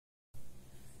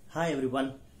Hi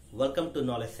everyone, welcome to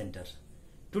Knowledge Center.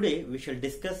 Today we shall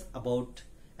discuss about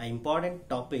an important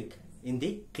topic in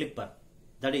the clipper,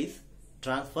 that is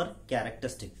transfer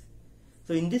characteristics.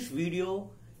 So in this video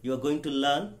you are going to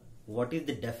learn what is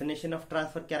the definition of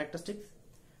transfer characteristics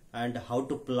and how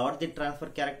to plot the transfer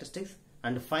characteristics,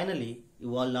 and finally you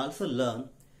will also learn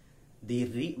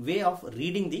the way of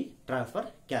reading the transfer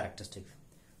characteristics.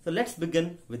 So let's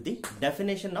begin with the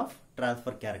definition of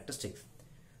transfer characteristics.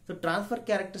 So transfer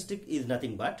characteristic is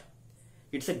nothing but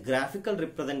it's a graphical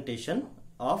representation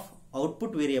of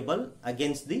output variable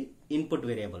against the input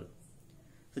variable.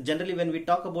 So generally when we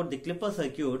talk about the clipper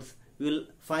circuits, we will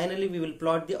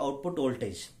plot the output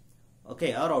voltage,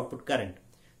 okay, or output current.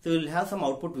 So we will have some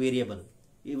output variable.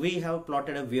 We have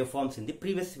plotted a waveforms in the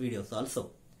previous videos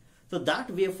also. So that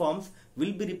waveforms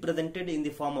will be represented in the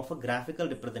form of a graphical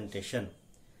representation.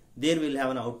 There we will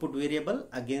have an output variable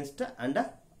against and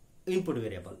a input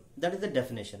variable. That is the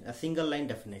definition, a single line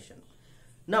definition.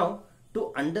 Now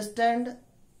to understand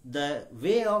the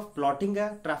way of plotting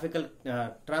a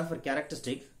transfer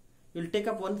characteristics, we will take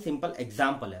up one simple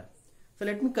example here. So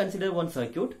let me consider one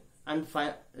circuit and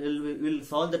we will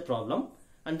solve the problem,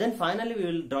 and then finally we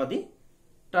will draw the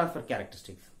transfer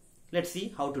characteristics. Let's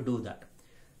see how to do that.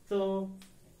 So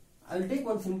I will take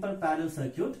one simple parallel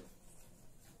circuit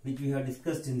which we have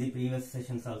discussed in the previous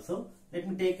sessions also. Let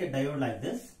me take a diode like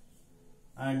this,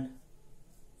 and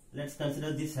let's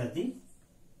consider this as the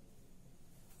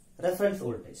reference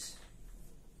voltage.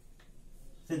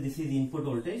 So this is the input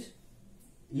voltage.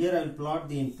 Here I will plot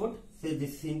the input. Say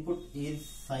this input is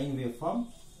sine waveform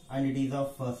and it is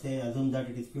of say assume that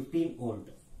it is 15 volt.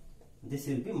 This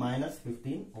will be minus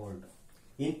 15 volt.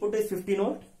 Input is 15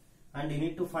 volt and you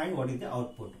need to find what is the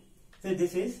output. So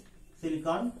this is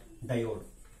silicon diode.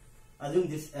 Assume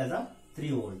this as a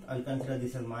 3 volt. I will consider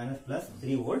this as minus plus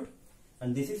 3 volt.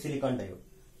 And this is silicon diode.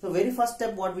 So very first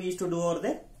step what we used to do over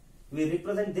there, we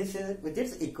represent this with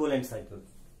its equivalent circuit.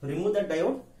 So remove that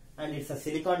diode and it's a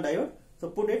silicon diode.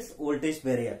 So put its voltage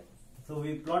barrier. So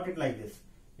we plot it like this.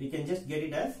 We can just get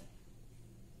it as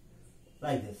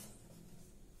like this.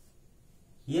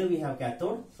 Here we have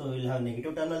cathode, so we will have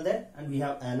negative terminal there, and we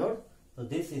have anode. So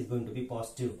this is going to be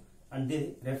positive, and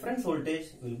the reference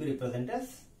voltage will be represented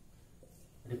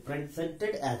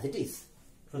as it is.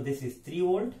 So this is 3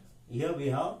 volt. Here we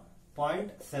have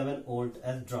 0.7 volt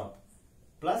as drop,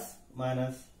 plus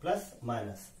minus,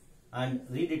 and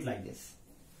read it like this.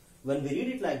 When we read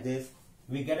it like this,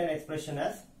 we get an expression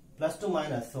as plus to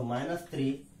minus, so minus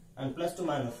 3 and plus to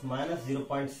minus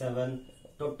 0.7,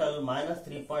 total minus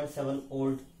 3.7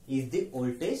 volt is the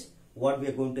voltage what we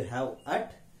are going to have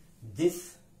at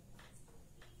this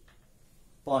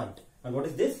point. And what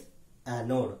is this?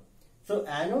 Anode. So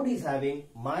anode is having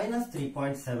minus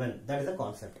 3.7, that is the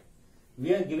concept.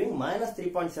 We are giving minus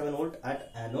 3.7 volt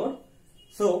at anode.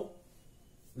 So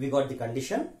we got the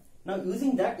condition. Now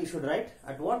using that you should write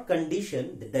at what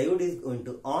condition the diode is going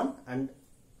to on and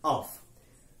off.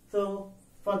 So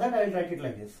for that I will write it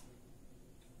like this.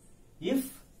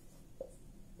 If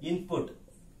input,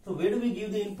 so where do we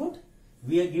give the input?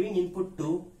 We are giving input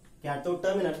to cathode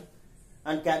terminal,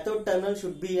 and cathode terminal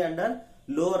should be under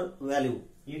lower value.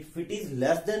 If it is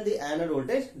less than the anode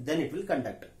voltage, then it will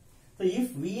conduct. So if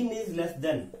Vin is less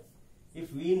than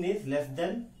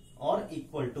or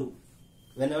equal to,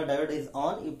 whenever diode is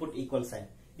on, you put equal sign.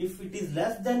 If it is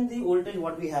less than the voltage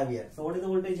what we have here, so what is the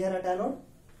voltage here at anode?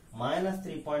 Minus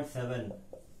 3.7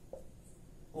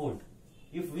 volt.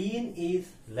 If Vin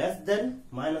is less than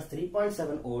minus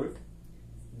 3.7 volt,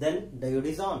 then diode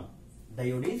is on.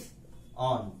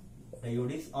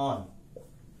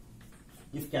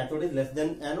 If cathode is less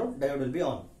than anode, diode will be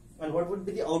on. And what would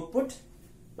be the output?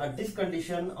 At this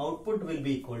condition, output will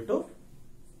be equal to,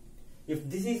 if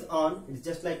this is on, it's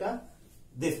just like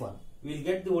this one. We will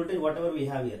get the voltage whatever we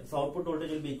have here. So output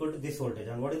voltage will be equal to this voltage.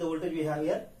 And what is the voltage we have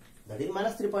here? That is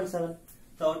minus 3.7.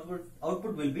 So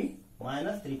output will be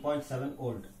minus 3.7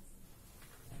 volt.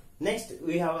 Next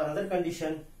we have another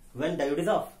condition when diode is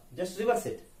off. Just reverse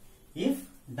it. If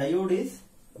Vin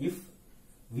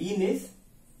is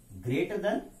greater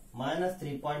than minus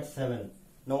 3.7.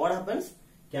 Now what happens?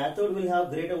 Cathode will have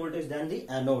greater voltage than the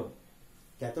anode.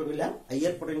 Cathode will have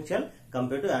higher potential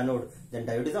compared to anode. Then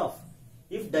diode is off.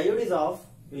 If diode is off,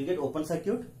 we will get open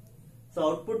circuit. So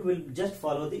output will just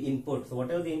follow the input. So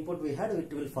whatever the input we had,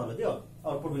 it will follow the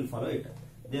output will follow it.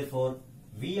 Therefore,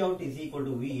 V out is equal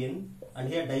to V in, and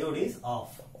here diode is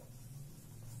off.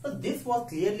 So this was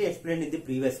clearly explained in the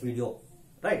previous video,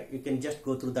 right? You can just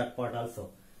go through that part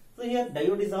also. So here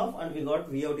diode is off and we got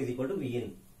V out is equal to V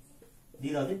in.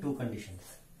 These are the two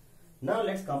conditions. Now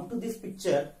let's come to this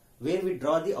picture where we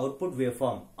draw the output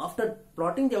waveform. After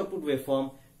plotting the output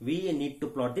waveform, we need to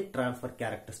plot the transfer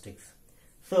characteristics.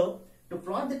 So to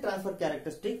plot the transfer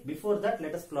characteristic, before that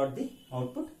let us plot the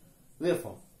output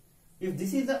waveform. If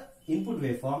this is the input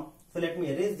waveform, so let me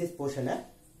erase this portion and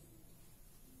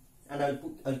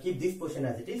I'll keep this portion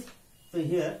as it is. So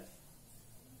here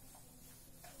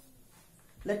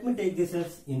let me take this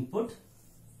as input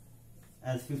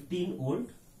as 15 volt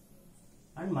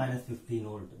and minus 15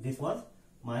 volt. This was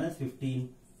minus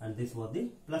 15 and this was the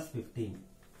plus 15.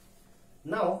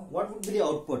 Now what would be the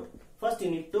output? First you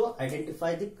need to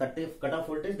identify the cutoff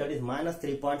voltage, that is minus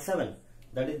 3.7.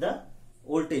 That is the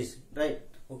voltage, right?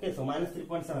 Okay, so minus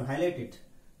 3.7, highlight it.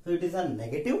 So it is a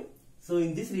negative. So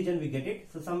in this region we get it.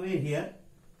 So somewhere here,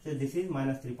 so this is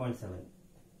minus 3.7.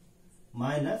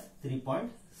 Minus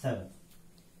 3.7.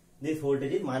 This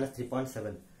voltage is minus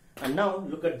 3.7. And now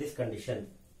look at this condition.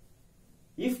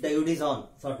 If diode is on,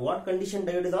 so at what condition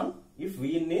diode is on? If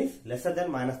Vin is lesser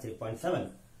than minus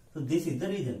 3.7. So this is the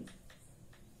region.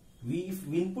 If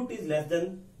input is less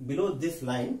than below this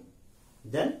line,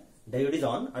 then diode is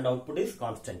on and output is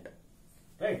constant.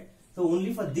 Right? So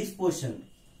only for this portion,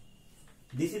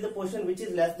 this is the portion which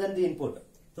is less than the input.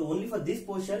 So only for this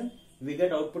portion we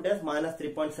get output as minus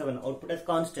 3.7, output as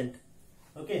constant.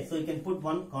 Okay, so you can put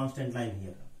one constant line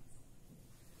here.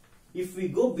 If we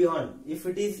go beyond, if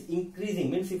it is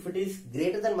increasing, means if it is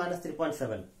greater than minus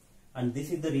 3.7 and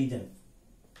this is the region,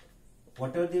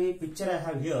 whatever the picture I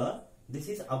have here, this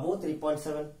is above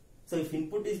 3.7. So if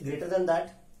input is greater than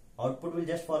that, output will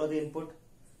just follow the input.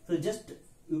 So just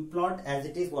you plot as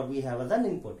it is what we have as an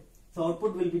input. So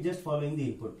output will be just following the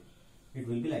input. It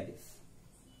will be like this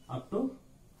up to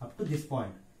this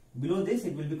point. Below this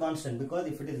it will be constant, because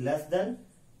if it is less than,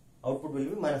 output will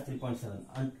be minus 3.7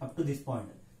 and up to this point.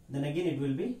 Then again it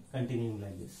will be continuing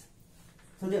like this.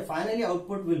 So the finally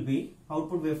output will be,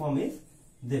 output waveform is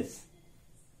this.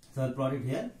 So I'll plot it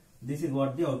here. This is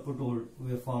what the output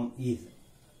waveform is.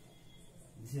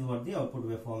 This is what the output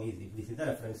waveform is. This is the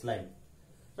reference line.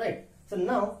 Right. So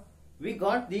now we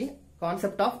got the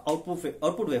concept of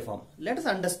output waveform. Let us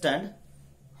understand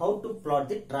how to plot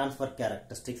the transfer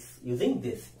characteristics using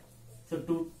this. So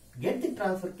to get the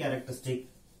transfer characteristic,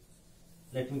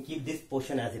 let me keep this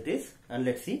portion as it is and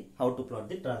let's see how to plot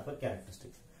the transfer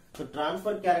characteristics. So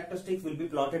transfer characteristics will be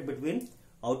plotted between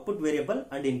output variable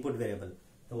and input variable.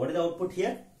 So what is the output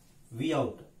here? V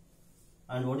out.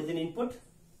 And what is an input?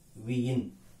 V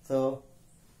in. So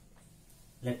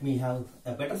let me have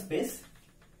a better space.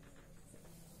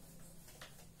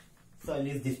 So I'll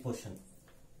use this portion.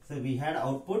 So we had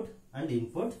output and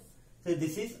input. So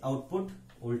this is output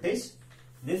voltage.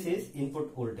 This is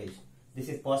input voltage. This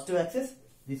is positive axis.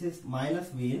 This is minus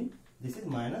V in. This is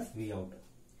minus V out.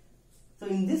 So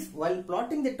in this, while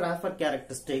plotting the transfer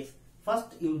characteristics, first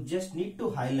you just need to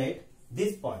highlight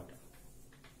this point.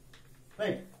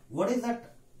 Right? What is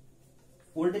that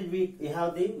voltage we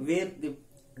have where the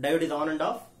diode is on and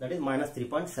off? That is minus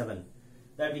 3.7.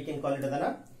 That we can call it as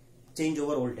a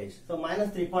changeover voltage. So minus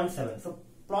 3.7. So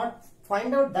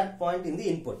find out that point in the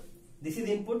input. This is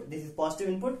input. This is positive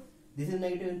input. This is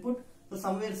negative input. So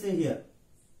somewhere say here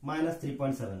minus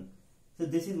 3.7. So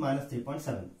this is minus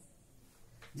 3.7.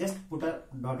 Just put a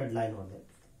dotted line over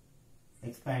there.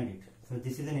 Expand it. So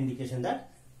this is an indication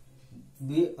that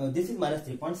this is minus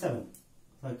 3.7.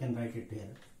 So I can write it here.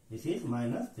 This is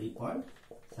minus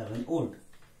 3.7 volt.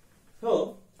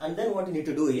 So, and then what you need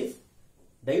to do is,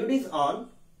 diode is on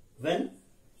when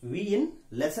V in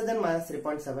lesser than minus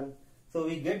 3.7. So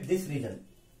we get this region.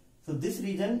 So this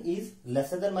region is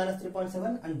lesser than minus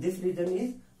 3.7 and this region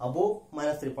is above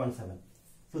minus 3.7.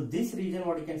 So this region,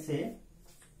 what you can say,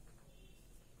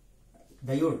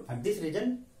 diode at this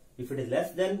region, if it is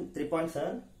less than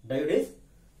 3.7, diode is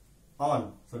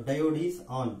on. So diode is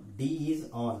on, D is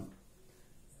on.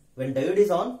 When diode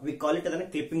is on, we call it as a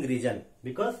clipping region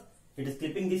because it is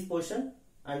clipping this portion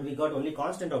and we got only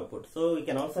constant output. So we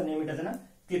can also name it as a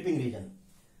clipping region.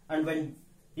 And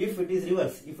if it is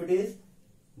reverse, if it is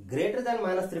greater than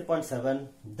minus 3.7,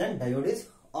 then diode is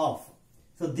off.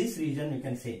 So this region you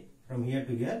can say from here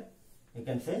to here, you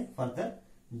can say further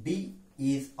D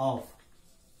is off,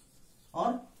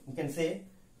 or you can say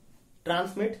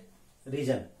transmit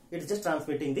region. It's just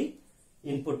transmitting the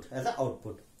input as an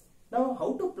output. Now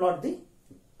how to plot the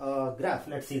graph?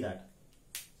 Let's see that.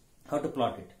 How to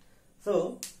plot it.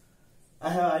 So I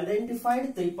have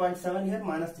identified 3.7 here,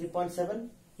 minus 3.7.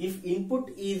 If input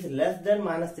is less than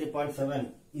minus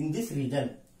 3.7 in this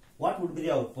region, what would be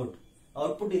the output?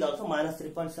 Output is also minus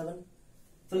 3.7.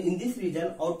 So in this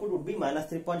region, output would be minus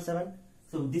 3.7.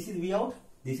 So this is V out,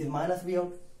 this is minus V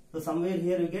out. So somewhere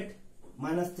here you get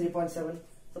minus 3.7.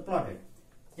 So plot it.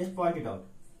 Just point it out.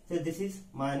 So this is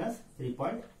minus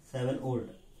 3.7 volt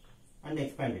and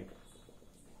expand it.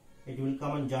 It will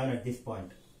come and join at this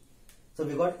point. So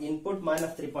we got input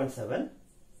minus 3.7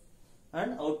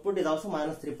 and output is also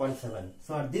minus 3.7.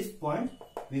 So at this point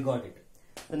we got it.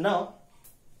 So now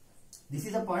this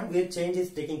is a point where change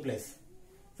is taking place.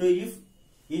 So if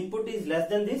input is less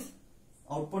than this,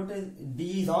 output is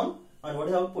D is on, and what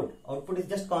is output? Output is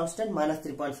just constant minus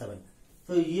 3.7.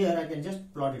 So here I can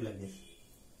just plot it like this.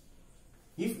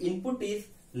 If input is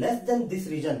less than this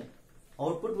region,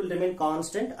 output will remain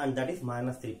constant, and that is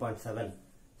minus 3.7.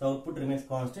 The output remains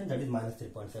constant, that is minus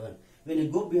 3.7. When you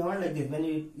go beyond like this, when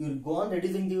you go on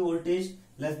reducing the voltage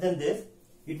less than this,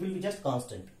 it will be just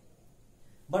constant.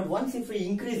 But once if we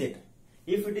increase it,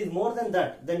 if it is more than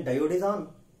that, then diode is on.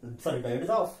 Sorry, diode is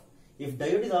off. If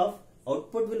diode is off,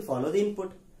 output will follow the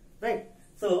input, right?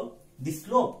 So the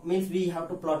slope means we have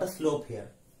to plot a slope here.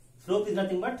 Slope is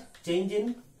nothing but change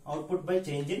in output by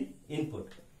change in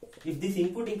input. If this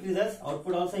input increases,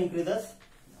 output also increases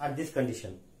at this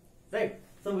condition, right?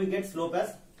 So we get slope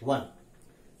as 1.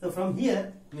 So from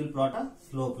here we will plot a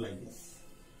slope like this.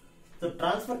 So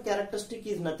transfer characteristic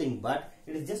is nothing but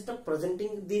it is just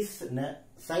presenting this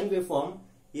sine waveform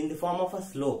in the form of a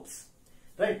slopes,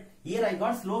 right? Here I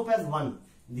got slope as 1.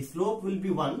 The slope will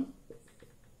be 1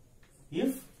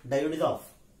 if diode is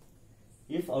off,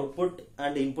 if output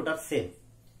and input are same.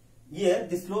 Here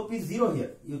the slope is 0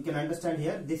 here. You can understand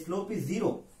here the slope is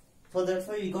 0. So that's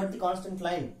why you got the constant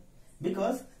line,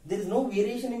 because there is no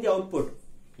variation in the output.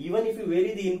 Even if you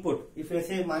vary the input, if I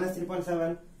say minus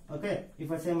 3.7, okay,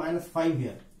 if I say minus 5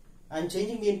 here, I am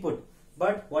changing the input.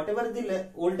 But whatever the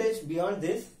voltage beyond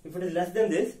this, if it is less than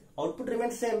this, output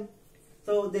remains same.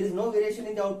 So there is no variation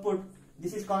in the output.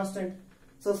 This is constant.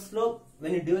 So slope,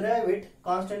 when you derive it,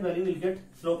 constant value will get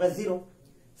slope as 0.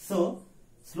 So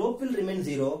slope will remain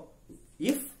 0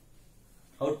 if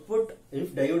output,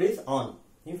 if diode is on,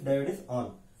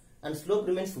 and slope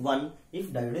remains 1 if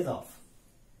diode is off.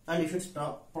 And you should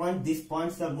point, these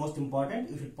points are most important.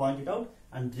 You should point it out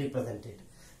and represent it.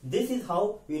 This is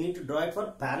how we need to draw it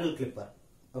for parallel clipper.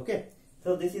 Okay,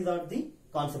 so this is what the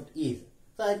concept is.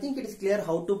 So I think it is clear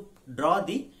how to draw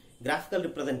the graphical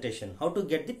representation, how to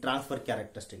get the transfer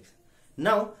characteristics.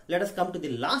 Now let us come to the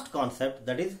last concept,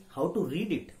 that is how to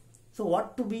read it. So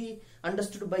what to be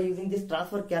understood by using this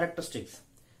transfer characteristics?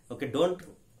 Okay, don't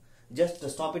just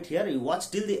stop it here, you watch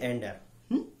till the end here.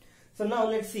 So now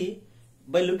let's see,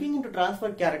 by looking into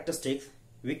transfer characteristics,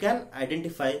 we can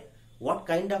identify what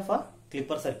kind of a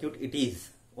clipper circuit it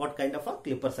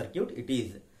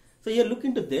is. So here look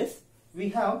into this, we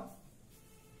have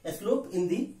a slope in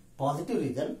the positive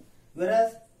region,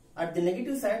 whereas at the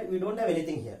negative side we don't have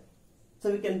anything here.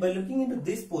 So we can, by looking into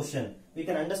this portion, we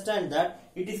can understand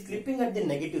that it is clipping at the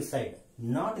negative side,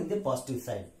 not in the positive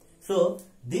side. So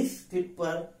this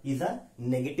clipper is a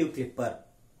negative clipper.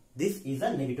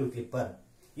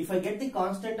 If I get the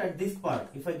constant at this part,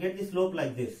 if I get the slope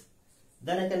like this,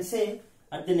 then I can say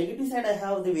at the negative side I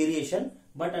have the variation,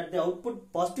 but at the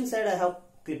output positive side I have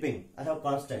clipping, I have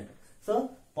constant.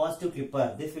 So positive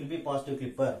clipper, this will be positive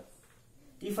clipper.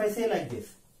 If I say like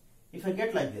this, if I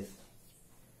get like this,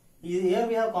 here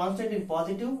we have constant in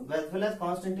positive as well as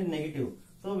constant in negative.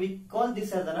 So we call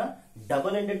this as a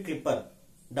double-ended clipper.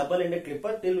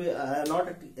 Till I have not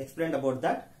explained about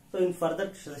that. So in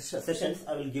further sessions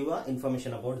I will give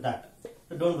information about that.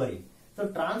 So don't worry. So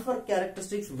transfer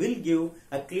characteristics will give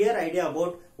a clear idea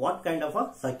about what kind of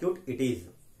a circuit it is.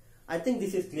 I think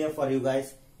this is clear for you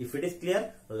guys. If it is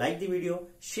clear, like the video,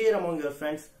 share among your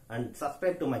friends and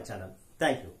subscribe to my channel.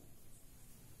 Thank you.